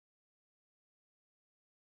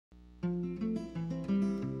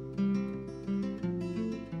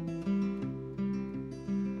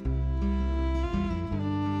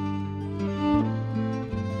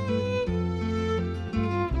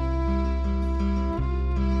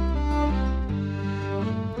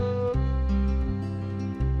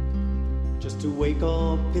to wake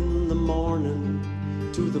up in the morning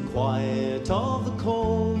to the quiet of the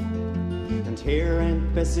cove and hear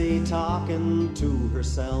Aunt Bessie talking to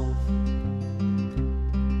herself,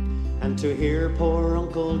 and to hear poor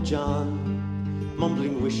Uncle John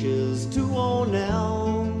mumbling wishes to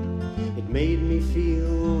O'Nell. It made me feel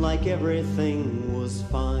like everything was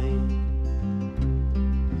fine.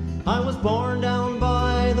 I was born down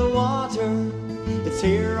by the water, it's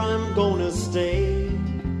here I'm gonna stay.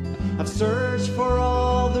 I've searched for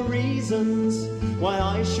all the reasons why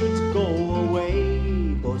I should go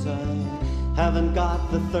away, but I haven't got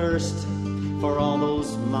the thirst for all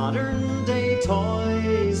those modern day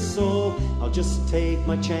toys, so I'll just take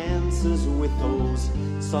my chances with those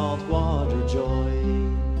saltwater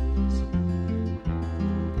joys.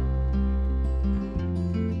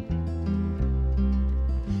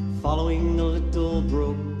 Following a little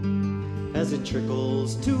brook as it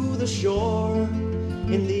trickles to the shore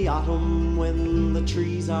in the autumn when the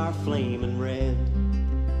trees are flaming red,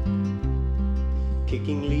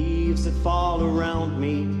 kicking leaves that fall around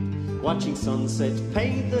me, watching sunset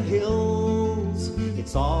paint the hills.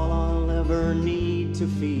 It's all I'll ever need to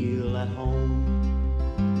feel at home.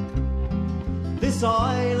 This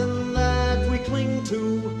island that we cling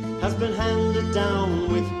to has been handed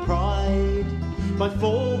down with pride by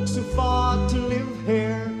folks who fought to live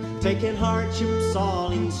here, taking hardships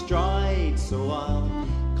all in stride. So I'll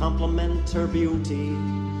compliment her beauty,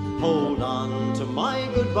 hold on to my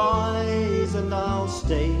goodbyes, and I'll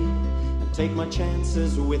stay and take my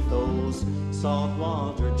chances with those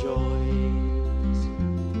saltwater joys.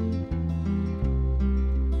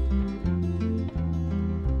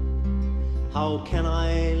 How can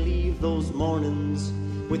I leave those mornings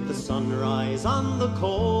with the sunrise on the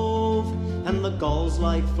cove and the gulls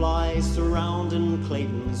like flies surrounding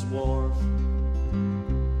Clayton's wharf?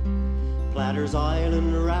 Platter's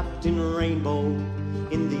Island wrapped in rainbow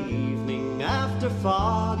in the evening after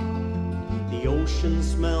fog. The ocean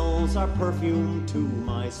smells are perfume to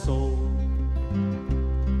my soul.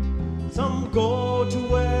 Some go to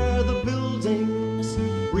where the buildings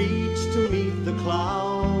reach to meet the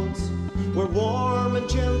clouds, where warm and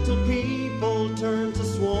gentle people turn to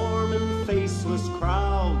swarming faceless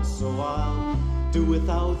crowds. So I'll do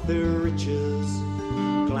without their riches,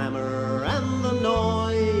 glamour and the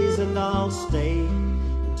noise, and I'll stay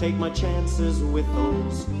and take my chances with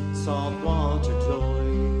those saltwater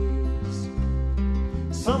joys.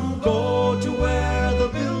 Some go to where the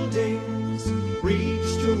buildings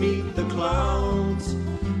reach to meet the clouds,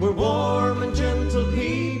 where warm and gentle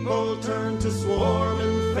people turn to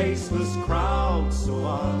swarming faceless crowds. So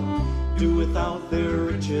I'll do without their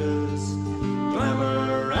riches,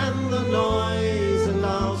 glamour and the noise, and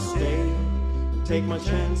I'll stay and take my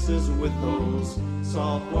chances with those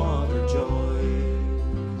saltwater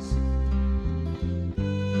joys.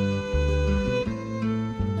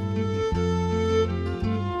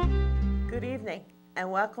 Good evening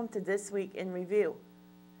and welcome to This Week in Review.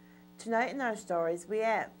 Tonight in our stories we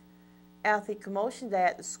have Healthy Commotion Day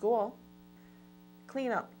at the school,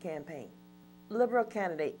 cleanup campaign, Liberal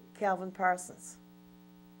candidate Calvin Parsons.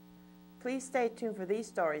 Please stay tuned for these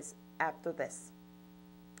stories after this.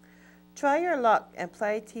 Try your luck and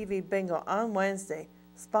play TV bingo on Wednesday,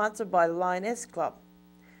 sponsored by the Lioness Club.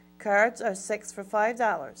 Cards are 6 for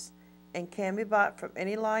 $5 and can be bought from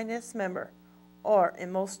any Lioness member or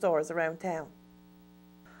in most stores around town.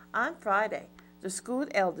 On Friday, the school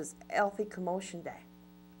held its Healthy Commotion Day.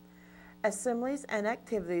 Assemblies and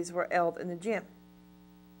activities were held in the gym.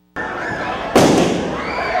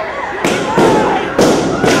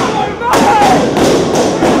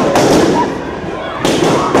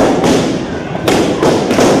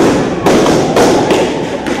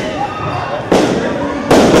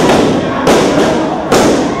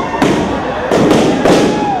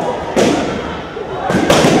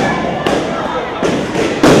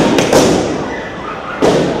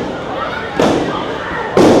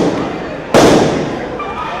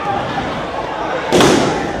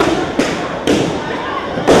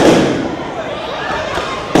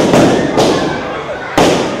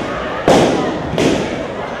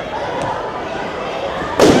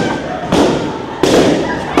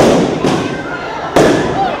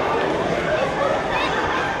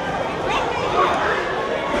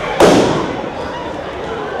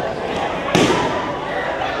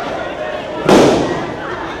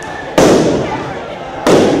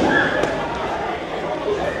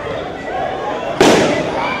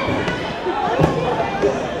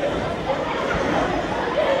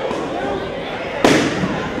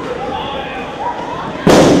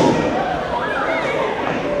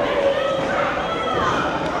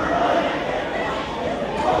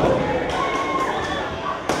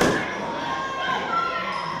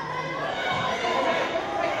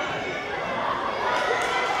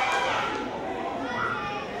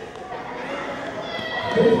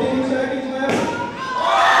 15 seconds left.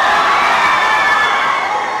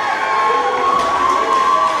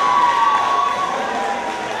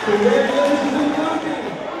 Congratulations to the company.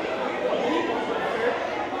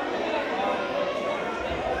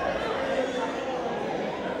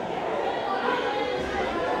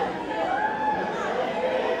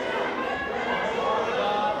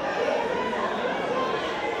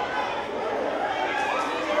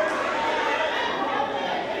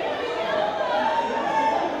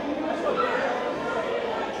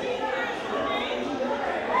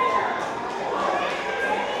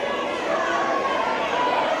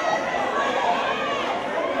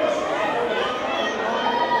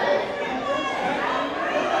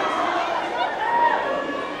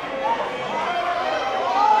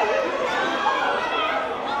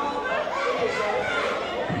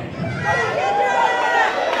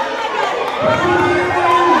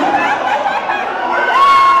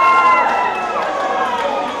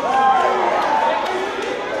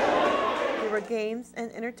 Games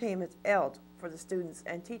and entertainments held for the students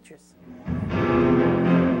and teachers.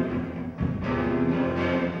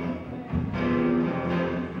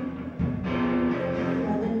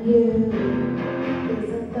 Loving you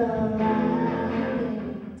isn't the right thing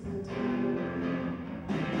to do.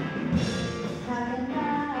 How can I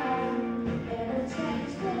ever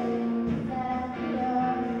change things that we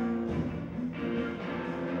are?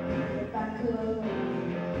 If I could,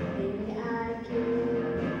 maybe I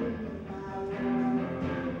could.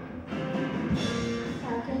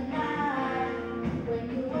 How can I, when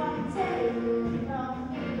you are taken from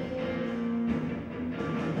me?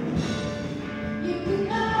 You can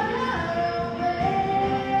go your way,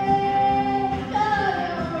 go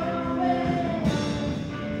your way.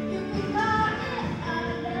 You can call it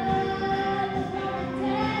another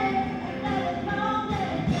moment, another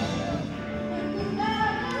moment. You can go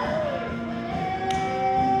your way, go your way.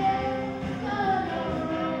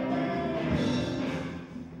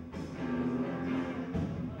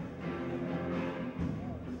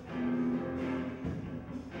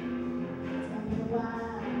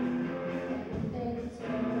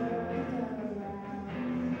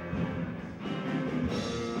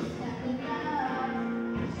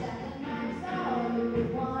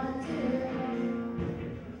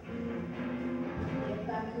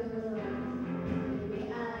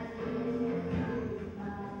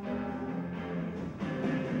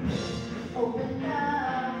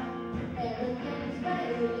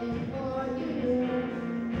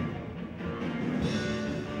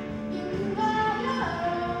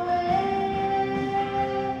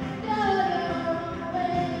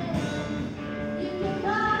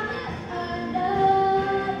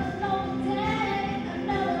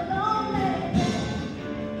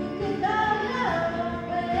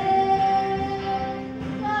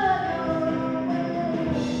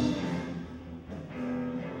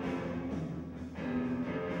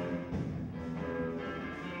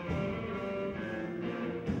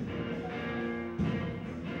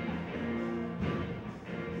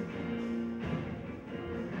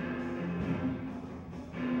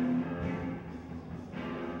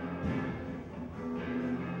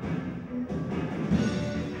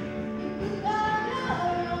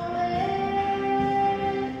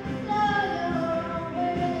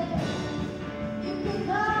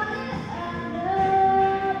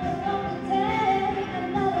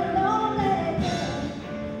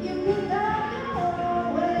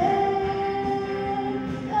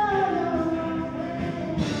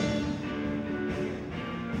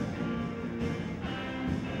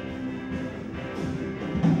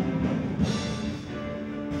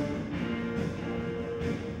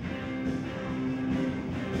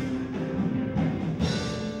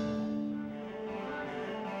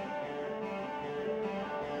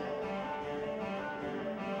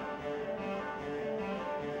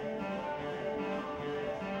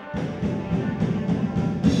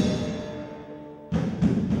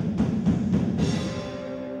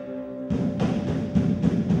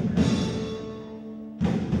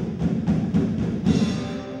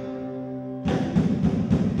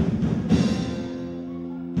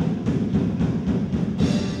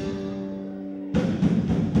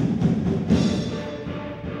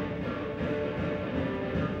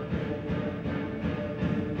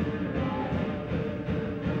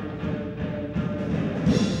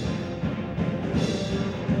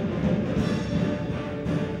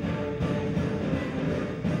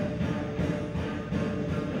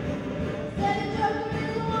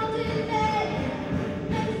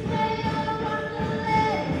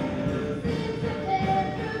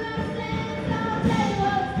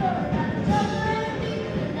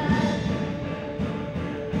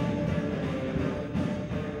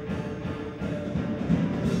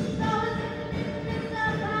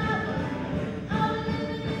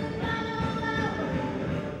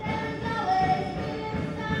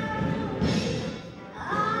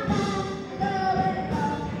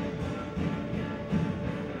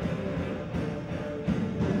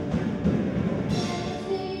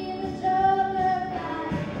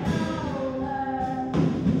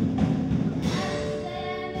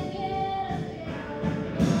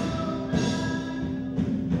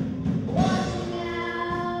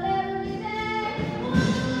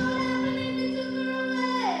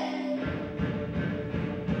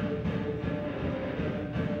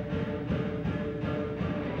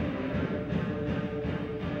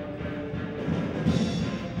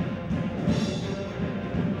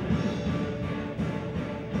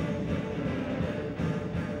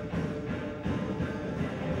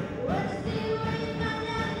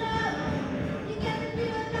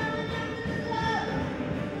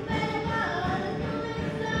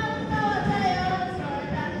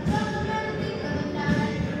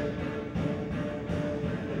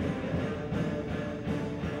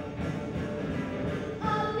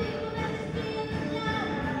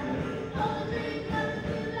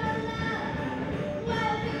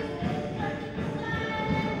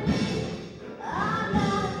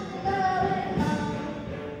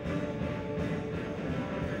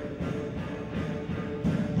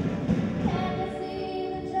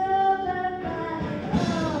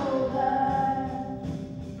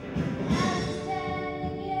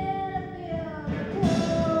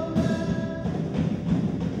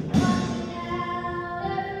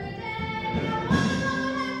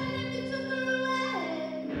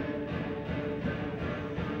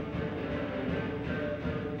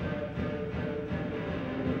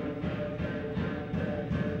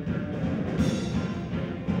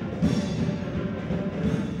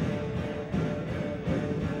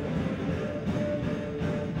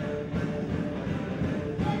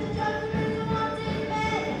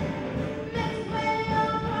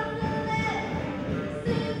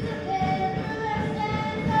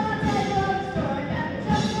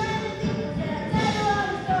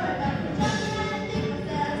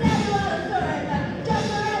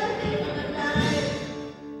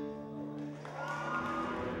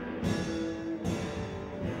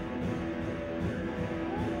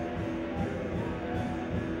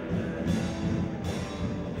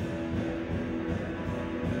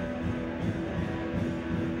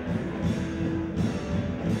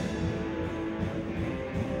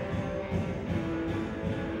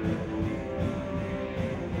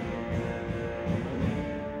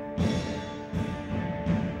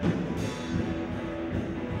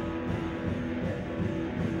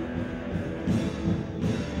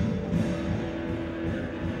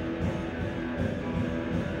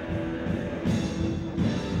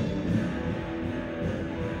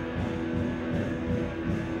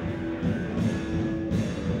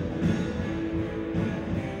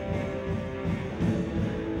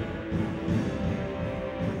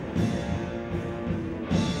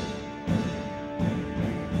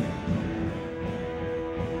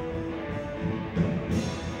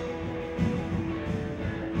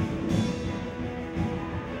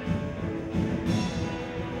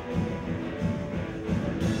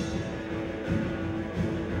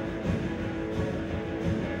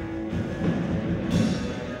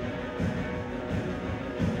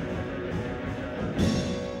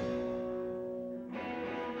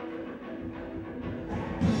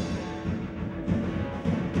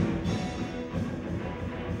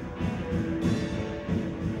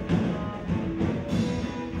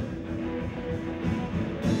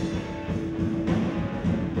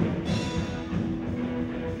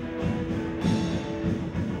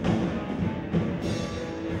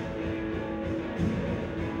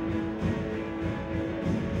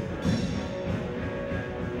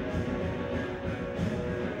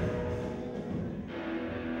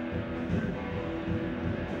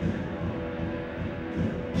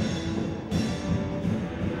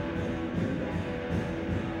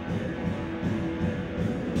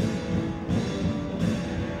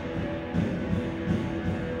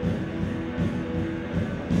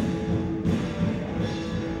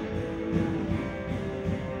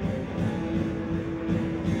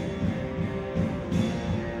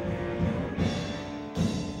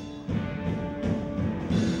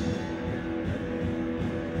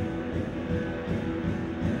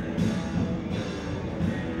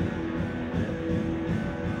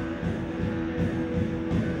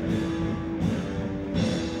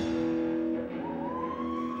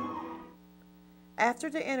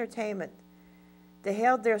 After the entertainment, they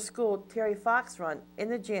held their school Terry Fox run in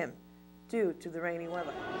the gym due to the rainy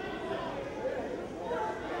weather.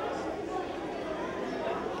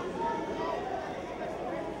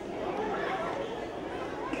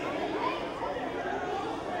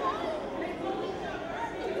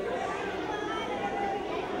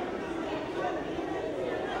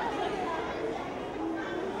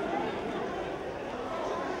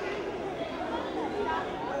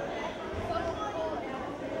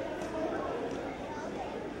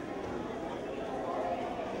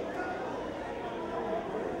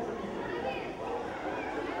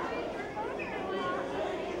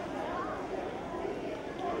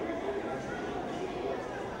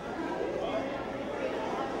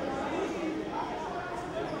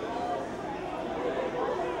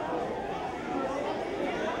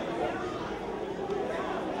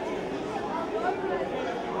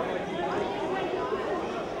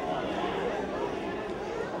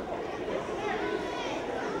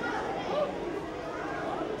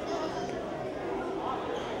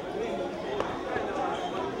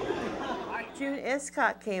 June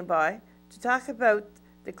Hiscock came by to talk about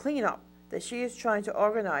the cleanup that she is trying to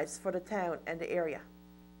organize for the town and the area.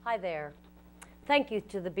 Hi there. Thank you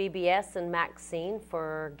to the BBS and Maxine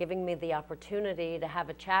for giving me the opportunity to have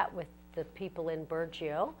a chat with the people in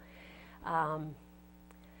Burgeo.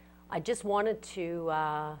 I just wanted to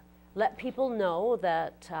let people know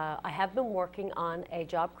that I have been working on a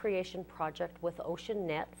job creation project with Ocean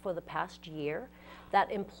Net for the past year. That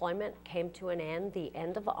employment came to an end the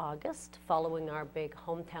end of August following our big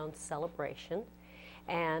hometown celebration.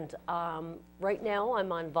 And right now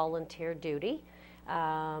I'm on volunteer duty,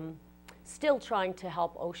 still trying to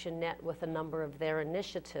help Ocean Net with a number of their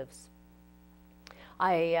initiatives.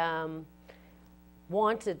 I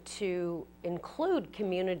wanted to include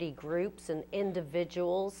community groups and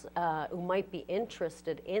individuals who might be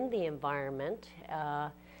interested in the environment.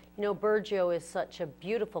 You know, Burgeo is such a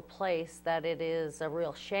beautiful place that it is a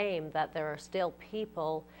real shame that there are still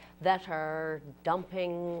people that are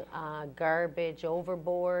dumping garbage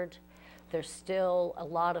overboard. There's still a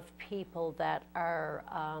lot of people that are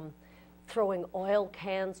throwing oil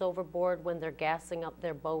cans overboard when they're gassing up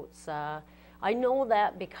their boats. I know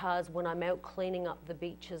that because when I'm out cleaning up the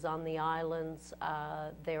beaches on the islands,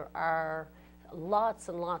 there are lots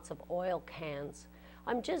and lots of oil cans.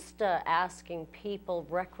 I'm just asking people,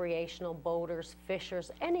 recreational boaters, fishers,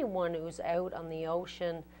 anyone who's out on the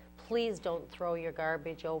ocean, please don't throw your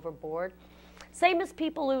garbage overboard. Same as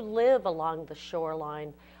people who live along the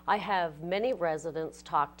shoreline. I have many residents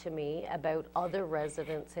talk to me about other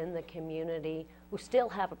residents in the community who still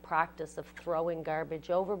have a practice of throwing garbage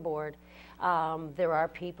overboard. There are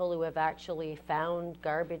people who have actually found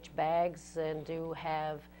garbage bags and who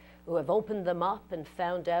have opened them up and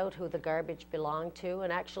found out who the garbage belonged to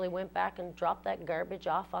and actually went back and dropped that garbage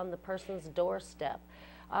off on the person's doorstep.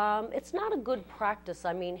 It's not a good practice.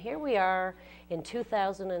 I mean, here we are in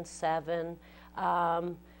 2007.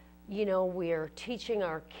 You know, we're teaching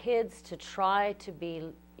our kids to try to be,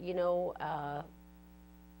 you know,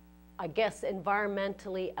 I guess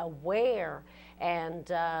environmentally aware,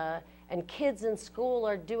 and kids in school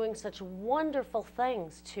are doing such wonderful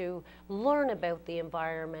things to learn about the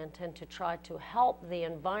environment and to try to help the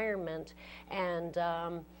environment.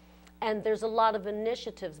 And there's a lot of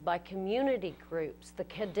initiatives by community groups. The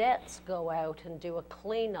cadets go out and do a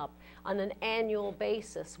cleanup on an annual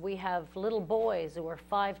basis. We have little boys who are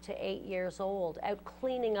 5 to 8 years old out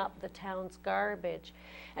cleaning up the town's garbage.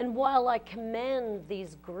 And while I commend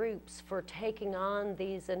these groups for taking on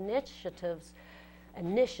these initiatives,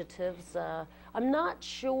 I'm not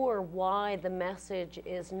sure why the message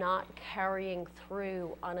is not carrying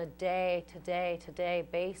through on a day-to-day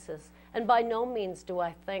basis. And by no means do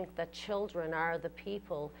I think that children are the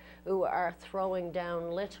people who are throwing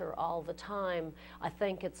down litter all the time. I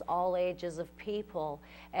think it's all ages of people.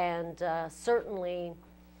 And certainly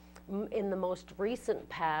in the most recent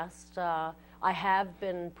past, I have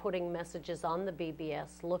been putting messages on the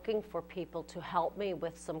BBS looking for people to help me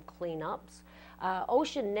with some cleanups.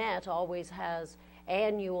 Ocean Net always has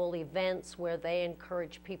annual events where they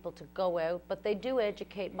encourage people to go out, but they do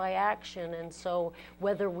educate by action. And so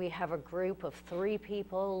whether we have a group of 3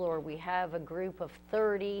 people or we have a group of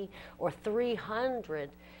 30 or 300,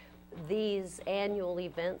 these annual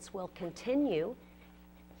events will continue.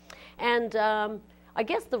 And I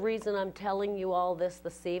guess the reason I'm telling you all this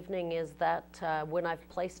evening is that when I've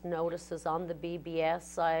placed notices on the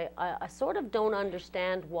BBS, I sort of don't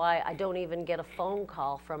understand why I don't even get a phone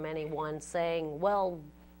call from anyone saying, well,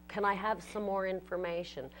 can I have some more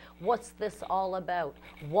information? What's this all about?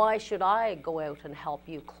 Why should I go out and help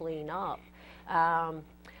you clean up?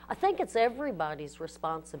 I think it's everybody's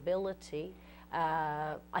responsibility.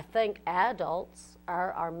 I think adults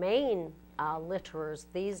are our main litterers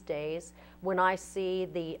these days. When I see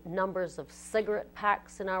the numbers of cigarette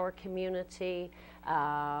packs in our community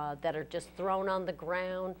that are just thrown on the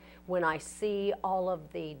ground, when I see all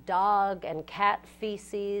of the dog and cat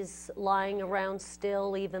feces lying around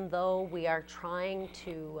still, even though we are trying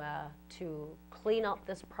to clean up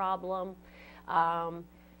this problem,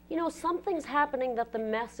 you know, something's happening that the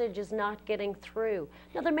message is not getting through.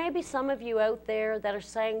 Now, there may be some of you out there that are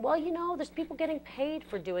saying, well, you know, there's people getting paid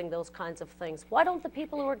for doing those kinds of things. Why don't the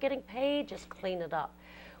people who are getting paid just clean it up?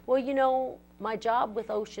 Well, you know, my job with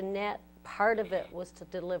OceanNet, part of it was to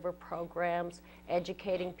deliver programs,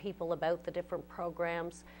 educating people about the different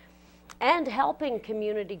programs, and helping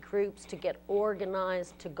community groups to get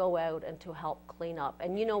organized to go out and to help clean up.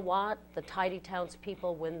 And you know what? The Tidy Towns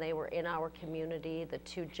people, when they were in our community, the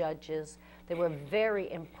two judges, they were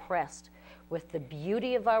very impressed with the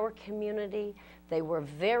beauty of our community. They were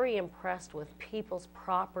very impressed with people's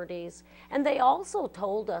properties. And they also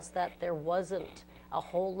told us that there wasn't a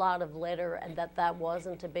whole lot of litter and that that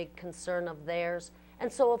wasn't a big concern of theirs.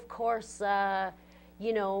 And so, of course,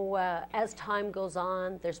 you know, as time goes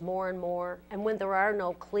on, there's more and more. And when there are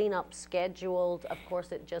no cleanups scheduled, of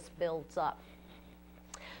course, it just builds up.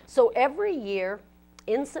 So every year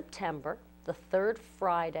in September, the third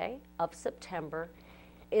Friday of September,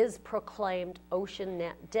 is proclaimed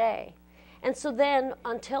OceanNet Day. And so then,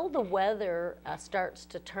 until the weather starts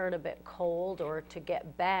to turn a bit cold or to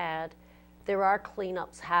get bad, there are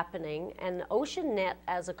cleanups happening. And OceanNet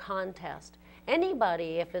as a contest,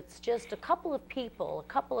 anybody, if it's just a couple of people, a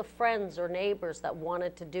couple of friends or neighbors that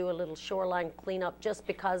wanted to do a little shoreline cleanup just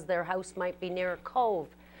because their house might be near a cove,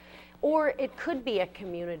 or it could be a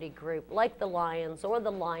community group like the Lions or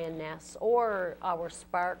the Lioness or our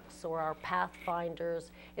Sparks or our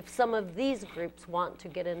Pathfinders. If some of these groups want to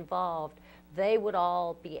get involved, they would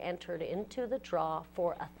all be entered into the draw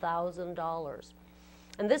for $1,000.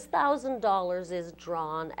 And this $1,000 is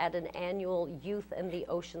drawn at an annual Youth and the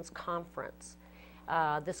Oceans Conference.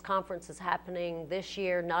 This conference is happening this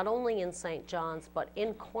year not only in St. John's but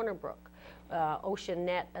in Corner Brook.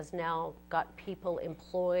 OceanNet has now got people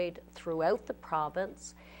employed throughout the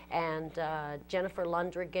province, and Jennifer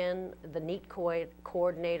Lundrigan, the NEAT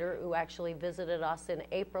coordinator who actually visited us in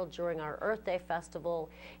April during our Earth Day Festival,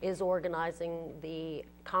 is organizing the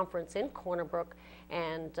conference in Corner Brook,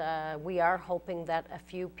 and we are hoping that a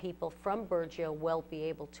few people from Burgeo will be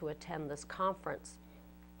able to attend this conference.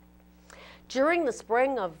 During the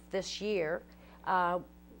spring of this year,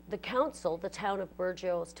 the council, the town of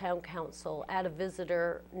Burgeo's town council, had a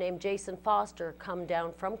visitor named Jason Foster come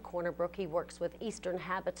down from Corner Brook. He works with Eastern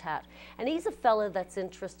Habitat, and he's a fellow that's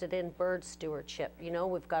interested in bird stewardship. You know,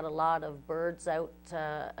 we've got a lot of birds out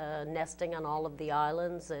nesting on all of the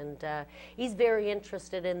islands, and he's very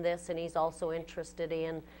interested in this, and he's also interested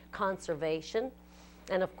in conservation.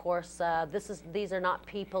 And of course, these are not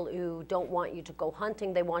people who don't want you to go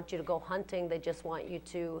hunting. They want you to go hunting. They just want you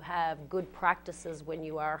to have good practices when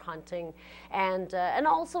you are hunting, and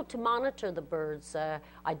also to monitor the birds.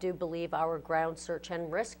 I do believe our ground search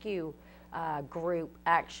and rescue group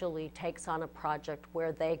actually takes on a project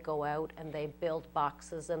where they go out and they build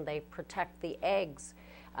boxes and they protect the eggs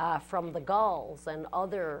from the gulls and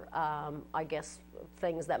other, I guess,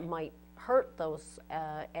 things that might hurt those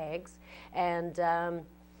eggs. And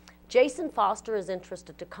Jason Foster is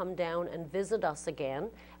interested to come down and visit us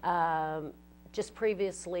again. Just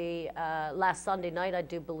previously, last Sunday night, I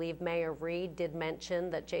do believe Mayor Reid did mention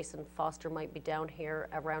that Jason Foster might be down here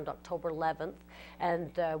around October 11th.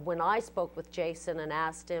 And when I spoke with Jason and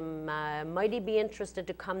asked him, might he be interested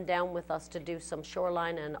to come down with us to do some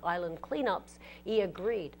shoreline and island cleanups, he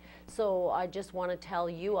agreed. So I just want to tell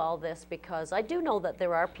you all this because I do know that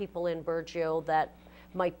there are people in Burgeo that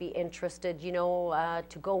might be interested, you know,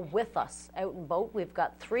 to go with us out in boat. We've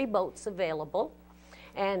got 3 boats available.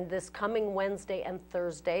 And this coming Wednesday and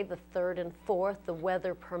Thursday, the 3rd and 4th, the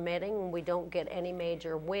weather permitting, and we don't get any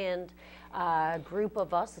major wind, a group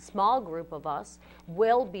of us, a small group of us,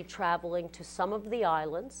 will be traveling to some of the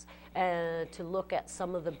islands to look at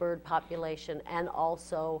some of the bird population and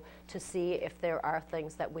also to see if there are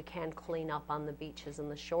things that we can clean up on the beaches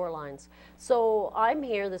and the shorelines. So I'm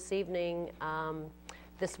here this evening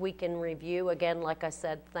this week in review. Again, like I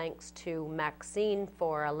said, thanks to Maxine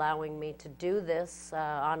for allowing me to do this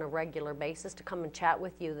on a regular basis, to come and chat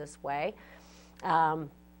with you this way.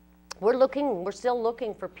 we're still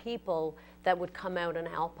looking for people that would come out and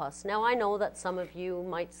help us. Now, I know that some of you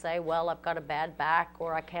might say, well, I've got a bad back,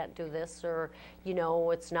 or I can't do this, or, you know,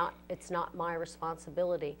 it's not my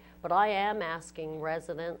responsibility. But I am asking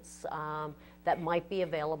residents that might be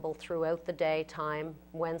available throughout the daytime,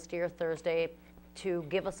 Wednesday or Thursday, to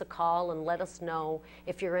give us a call and let us know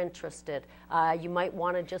if you're interested. You might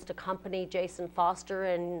want to just accompany Jason Foster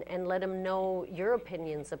and let him know your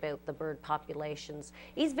opinions about the bird populations.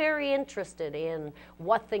 He's very interested in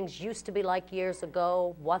what things used to be like years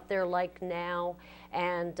ago, what they're like now,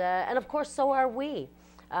 and of course so are we.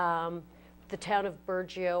 The town of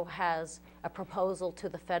Burgeo has a proposal to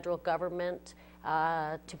the federal government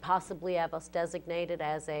to possibly have us designated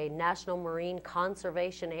as a National Marine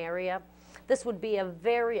Conservation Area. This would be a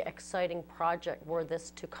very exciting project were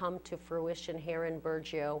this to come to fruition here in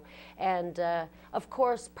Burgeo. And of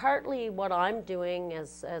course, partly what I'm doing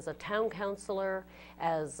as a town councillor,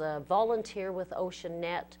 as a volunteer with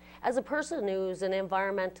OceanNet, as a person who's an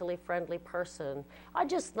environmentally friendly person, I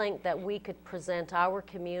just think that we could present our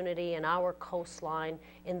community and our coastline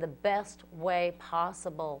in the best way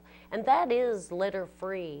possible. And that is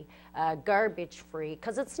litter-free, garbage-free,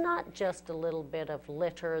 because it's not just a little bit of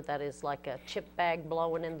litter that is like a chip bag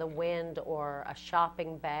blowing in the wind or a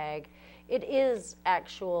shopping bag. It is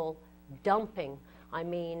actual dumping. I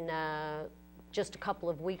mean, just a couple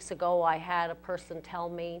of weeks ago, I had a person tell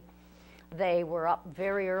me they were up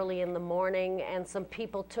very early in the morning and some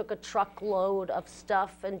people took a truckload of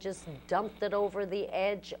stuff and just dumped it over the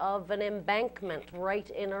edge of an embankment right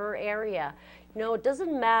in her area. You know, it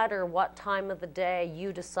doesn't matter what time of the day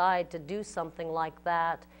you decide to do something like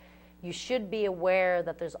that. You should be aware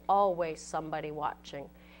that there's always somebody watching.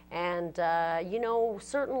 And, you know,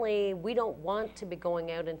 certainly we don't want to be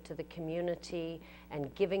going out into the community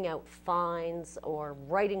and giving out fines or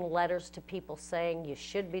writing letters to people saying you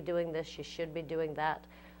should be doing this, you should be doing that.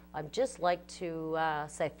 I'd just like to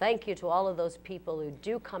say thank you to all of those people who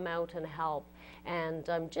do come out and help. And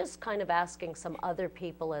I'm just kind of asking some other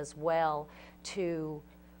people as well to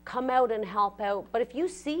come out and help out. But if you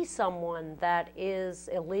see someone that is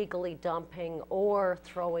illegally dumping or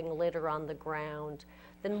throwing litter on the ground,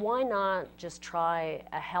 then why not just try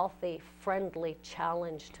a healthy, friendly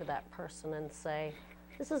challenge to that person and say,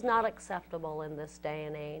 this is not acceptable in this day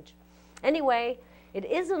and age. Anyway, it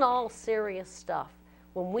isn't all serious stuff.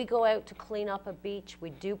 When we go out to clean up a beach,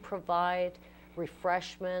 we do provide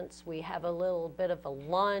refreshments, we have a little bit of a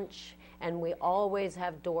lunch, and we always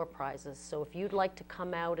have door prizes. So if you'd like to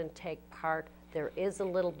come out and take part, there is a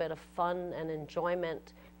little bit of fun and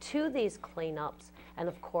enjoyment to these cleanups, and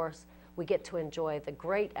of course, we get to enjoy the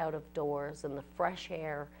great out of doors and the fresh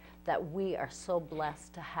air that we are so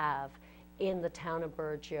blessed to have in the town of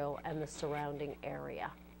Burgeo and the surrounding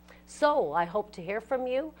area. So I hope to hear from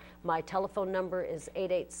you. My telephone number is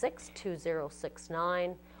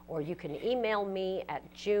 886-2069, or you can email me at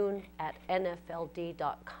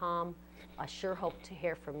june@nfld.com. I sure hope to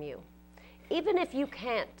hear from you. Even if you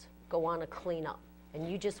can't go on a cleanup and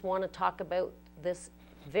you just want to talk about this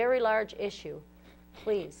very large issue,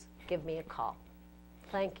 please give me a call.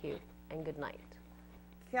 Thank you and good night.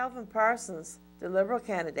 Calvin Parsons, the Liberal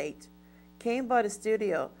candidate, came by the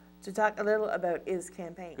studio to talk a little about his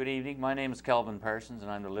campaign. Good evening. My name is Calvin Parsons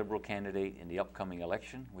and I'm the Liberal candidate in the upcoming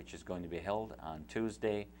election, which is going to be held on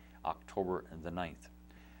Tuesday, October the 9th.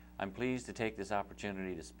 I'm pleased to take this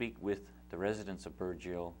opportunity to speak with the residents of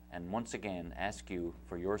Burgeo and once again ask you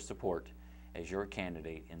for your support as your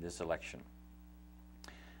candidate in this election.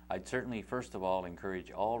 I'd certainly first of all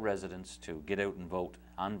encourage all residents to get out and vote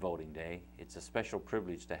on voting day. It's a special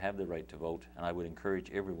privilege to have the right to vote, and I would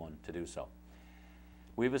encourage everyone to do so.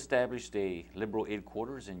 We've established a Liberal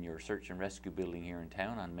headquarters in your search and rescue building here in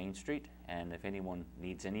town on Main Street, and if anyone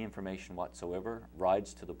needs any information whatsoever,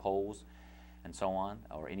 rides to the polls and so on,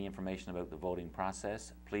 or any information about the voting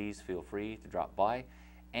process, please feel free to drop by.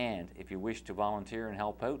 And if you wish to volunteer and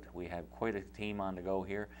help out, we have quite a team on the go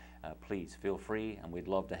here. Please feel free, and we'd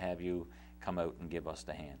love to have you come out and give us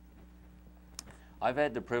the hand. I've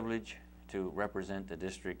had the privilege to represent the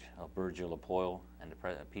district of Burgeo-Lapoil and the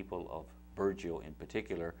people of Burgeo in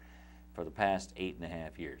particular for the past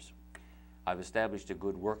 8.5 years. I've established a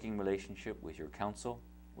good working relationship with your council,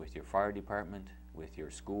 with your fire department, with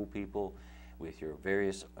your school people, with your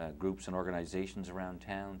various groups and organizations around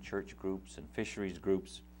town, church groups and fisheries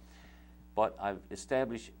groups. But I've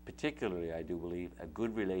established, particularly I do believe, a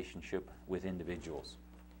good relationship with individuals.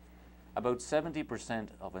 About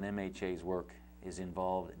 70% of an MHA's work is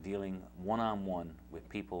involved dealing one-on-one with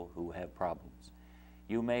people who have problems.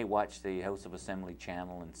 You may watch the House of Assembly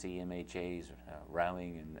channel and see MHAs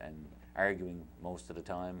rowing and arguing most of the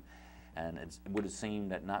time, and it would have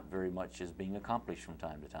seemed that not very much is being accomplished from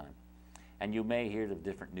time to time. And you may hear of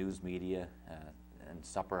different news media and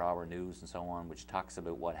supper hour news and so on, which talks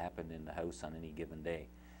about what happened in the House on any given day.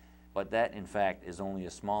 But that, in fact, is only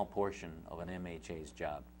a small portion of an MHA's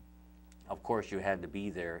job. Of course, you had to be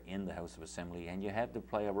there in the House of Assembly, and you have to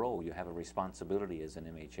play a role. You have a responsibility as an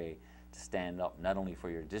MHA to stand up not only for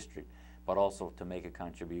your district, but also to make a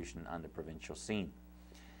contribution on the provincial scene.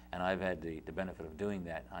 And I've had the benefit of doing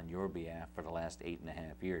that on your behalf for the last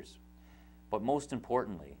 8.5 years. But most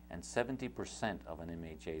importantly, and 70% of an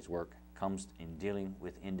MHA's work comes in dealing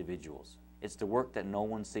with individuals. It's the work that no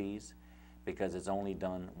one sees because it's only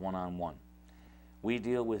done one-on-one. We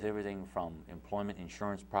deal with everything from employment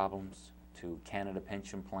insurance problems to Canada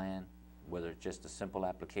Pension Plan, whether it's just a simple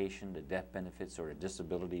application to death benefits or to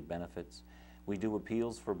disability benefits. We do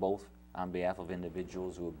appeals for both on behalf of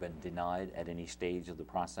individuals who have been denied at any stage of the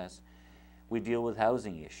process. We deal with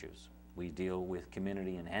housing issues. We deal with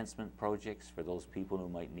community enhancement projects for those people who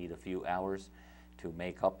might need a few hours to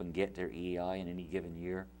make up and get their EI in any given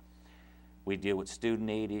year. We deal with student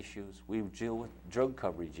aid issues. We deal with drug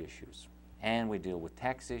coverage issues. And we deal with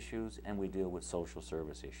tax issues, and we deal with social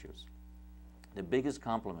service issues. The biggest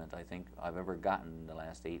compliment I think I've ever gotten in the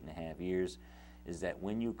last 8.5 years is that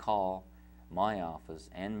when you call my office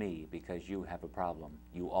and me because you have a problem,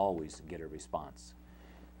 you always get a response.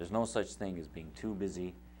 There's no such thing as being too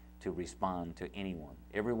busy to respond to anyone.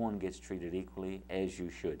 Everyone gets treated equally, as you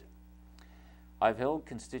should. I've held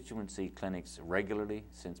constituency clinics regularly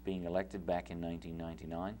since being elected back in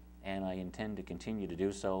 1999, and I intend to continue to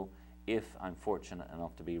do so if I'm fortunate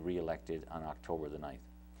enough to be re-elected on October the 9th.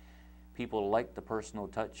 People like the personal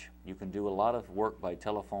touch. You can do a lot of work by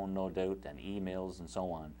telephone, no doubt, and emails and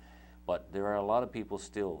so on, but there are a lot of people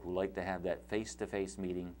still who like to have that face-to-face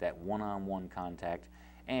meeting, that one-on-one contact,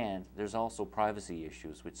 and there's also privacy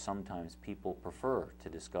issues which sometimes people prefer to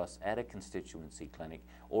discuss at a constituency clinic,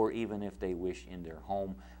 or even if they wish in their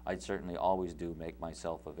home. I'd certainly always do make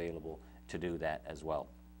myself available to do that as well.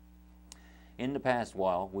 In the past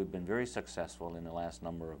while, we've been very successful in the last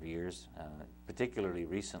number of years, particularly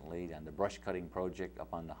recently on the brush cutting project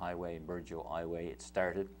up on the highway in Burgeo Highway. It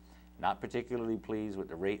started. Not particularly pleased with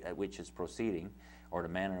the rate at which it's proceeding or the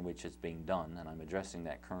manner in which it's being done, and I'm addressing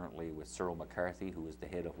that currently with Cyril McCarthy, who is the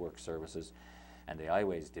head of Work Services and the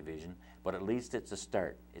Highways Division, but at least it's a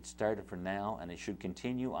start. It started for now, and it should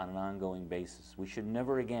continue on an ongoing basis. We should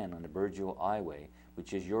never again on the Burgeo Highway,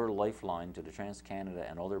 which is your lifeline to the Trans-Canada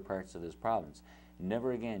and other parts of this province,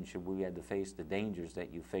 never again should we have to face the dangers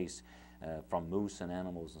that you face from moose and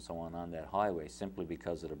animals and so on that highway simply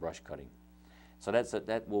because of the brush cutting. So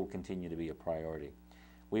that will continue to be a priority.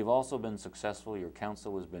 We've also been successful. Your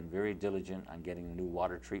council has been very diligent on getting a new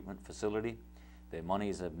water treatment facility. The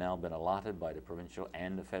monies have now been allotted by the provincial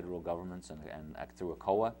and the federal governments and through a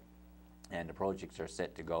COA, and the projects are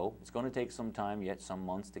set to go. It's going to take some time, yet some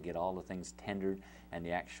months, to get all the things tendered and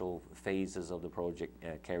the actual phases of the project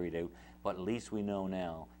carried out, but at least we know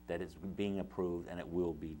now that it's being approved and it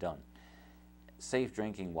will be done. Safe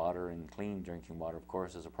drinking water and clean drinking water, of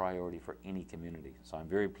course, is a priority for any community. So I'm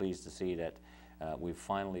very pleased to see that we've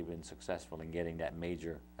finally been successful in getting that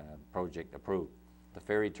major project approved. The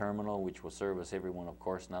ferry terminal, which will service everyone, of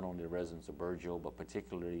course, not only the residents of Burgeo, but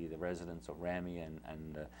particularly the residents of Ramy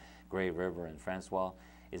and Grey River and Francois,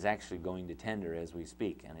 is actually going to tender as we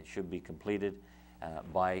speak, and it should be completed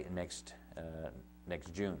by next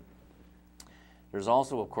June. There's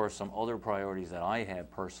also, of course, some other priorities that I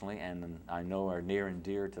have personally and I know are near and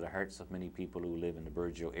dear to the hearts of many people who live in the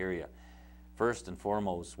Burgeo area. First and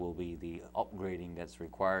foremost will be the upgrading that's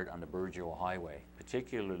required on the Burgeo Highway,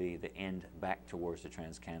 particularly the end back towards the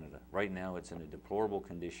Trans-Canada. Right now it's in a deplorable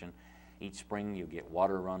condition. Each spring you get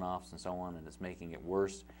water runoffs and so on, and it's making it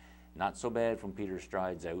worse. Not so bad from Peter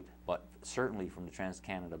Strides out, but certainly from the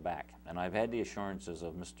Trans-Canada back. And I've had the assurances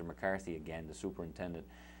of Mr. McCarthy again, the superintendent,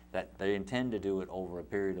 that they intend to do it over a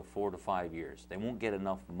period of 4 to 5 years. They won't get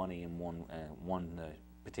enough money in one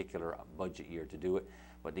particular budget year to do it,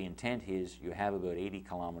 but the intent is you have about 80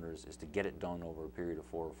 kilometers is to get it done over a period of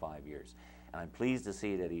 4 or 5 years. And I'm pleased to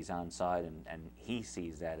see that he's on side and he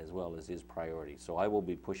sees that as well as his priority. So I will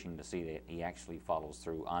be pushing to see that he actually follows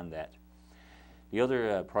through on that. The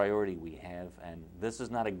other priority we have, and this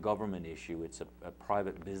is not a government issue, it's a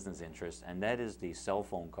private business interest, and that is the cell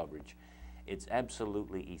phone coverage. It's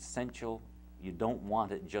absolutely essential. You don't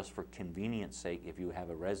want it just for convenience sake if you have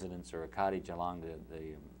a residence or a cottage along the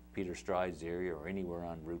Peter Strides area or anywhere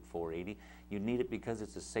on Route 480. You need it because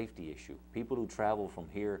it's a safety issue. People who travel from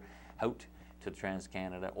here out to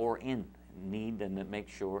Trans-Canada or in need and make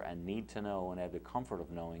sure and need to know and have the comfort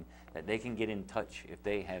of knowing that they can get in touch if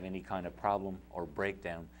they have any kind of problem or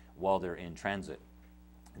breakdown while they're in transit.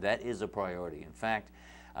 That is a priority. In fact,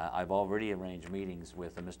 I've already arranged meetings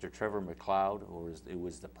with Mr. Trevor McLeod, who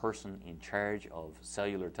was the person in charge of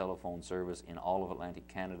cellular telephone service in all of Atlantic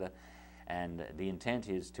Canada. And the intent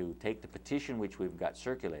is to take the petition which we've got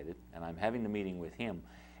circulated, and I'm having the meeting with him,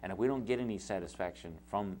 and if we don't get any satisfaction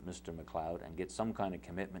from Mr. McLeod and get some kind of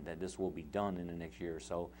commitment that this will be done in the next year or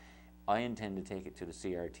so, I intend to take it to the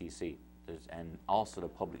CRTC and also the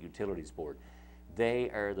Public Utilities Board. They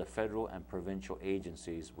are the federal and provincial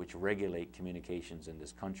agencies which regulate communications in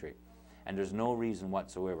this country. And there's no reason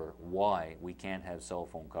whatsoever why we can't have cell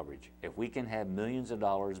phone coverage. If we can have millions of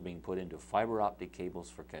dollars being put into fiber optic cables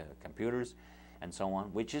for computers and so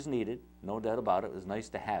on, which is needed, no doubt about it, it's nice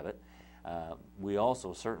to have it, we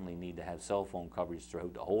also certainly need to have cell phone coverage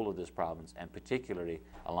throughout the whole of this province, and particularly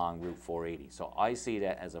along Route 480. So I see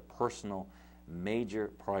that as a personal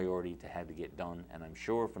major priority to have to get done, and I'm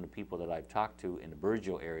sure from the people that I've talked to in the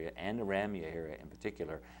Burgeo area and the Ramia area in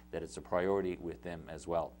particular that it's a priority with them as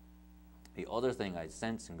well. The other thing I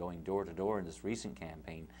sense in going door to door in this recent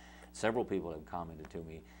campaign, several people have commented to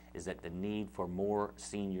me, is that the need for more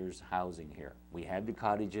seniors housing here. We have the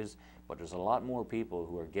cottages, but there's a lot more people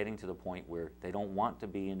who are getting to the point where they don't want to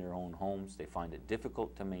be in their own homes, they find it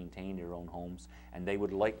difficult to maintain their own homes, and they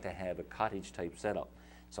would like to have a cottage type setup.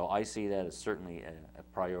 So I see that as certainly a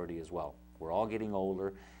priority as well. We're all getting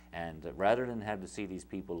older, and rather than have to see these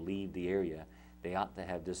people leave the area, they ought to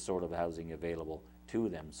have this sort of housing available to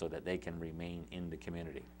them so that they can remain in the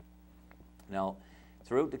community. Now,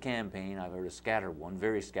 throughout the campaign, I've heard a scattered one,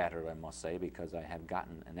 very scattered I must say, because I have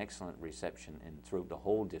gotten an excellent reception throughout the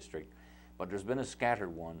whole district, but there's been a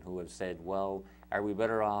scattered one who have said, well, are we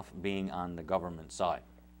better off being on the government side?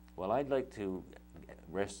 Well, I'd like to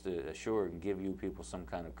rest assured and give you people some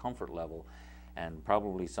kind of comfort level and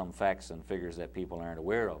probably some facts and figures that people aren't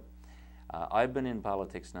aware of. I've been in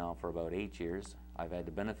politics now for about 8 years. I've had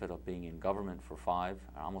the benefit of being in government for 5,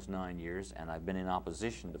 almost 9 years, and I've been in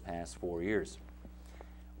opposition the past 4 years.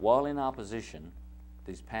 While in opposition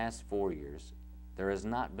these past 4 years, there has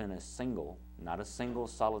not been not a single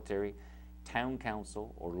solitary town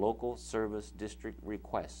council or local service district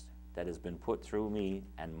request that has been put through me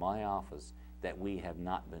and my office that we have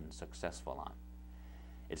not been successful on.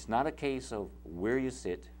 It's not a case of where you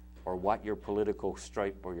sit or what your political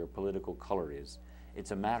stripe or your political color is.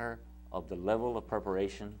 It's a matter of the level of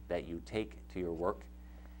preparation that you take to your work.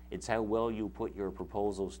 It's how well you put your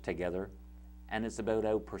proposals together, and it's about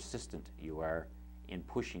how persistent you are in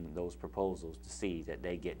pushing those proposals to see that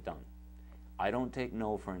they get done. I don't take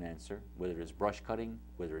no for an answer, whether it's brush cutting,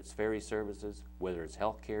 whether it's ferry services, whether it's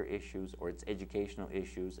healthcare issues, or it's educational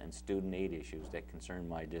issues and student aid issues that concern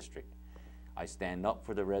my district. I stand up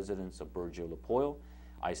for the residents of Burgeo-Lapoil.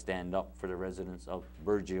 I stand up for the residents of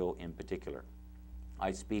Burgeo in particular.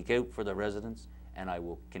 I speak out for the residents, and I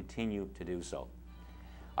will continue to do so.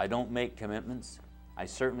 I don't make commitments. I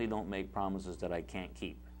certainly don't make promises that I can't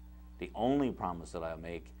keep. The only promise that I'll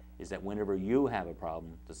make is that whenever you have a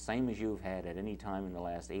problem, the same as you've had at any time in the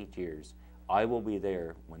last 8 years, I will be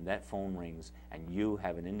there when that phone rings and you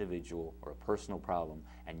have an individual or a personal problem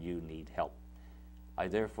and you need help. I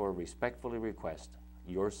therefore respectfully request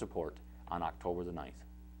your support on October the 9th.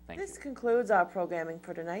 Thank you. This concludes our programming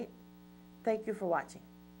for tonight. Thank you for watching.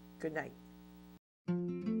 Good night.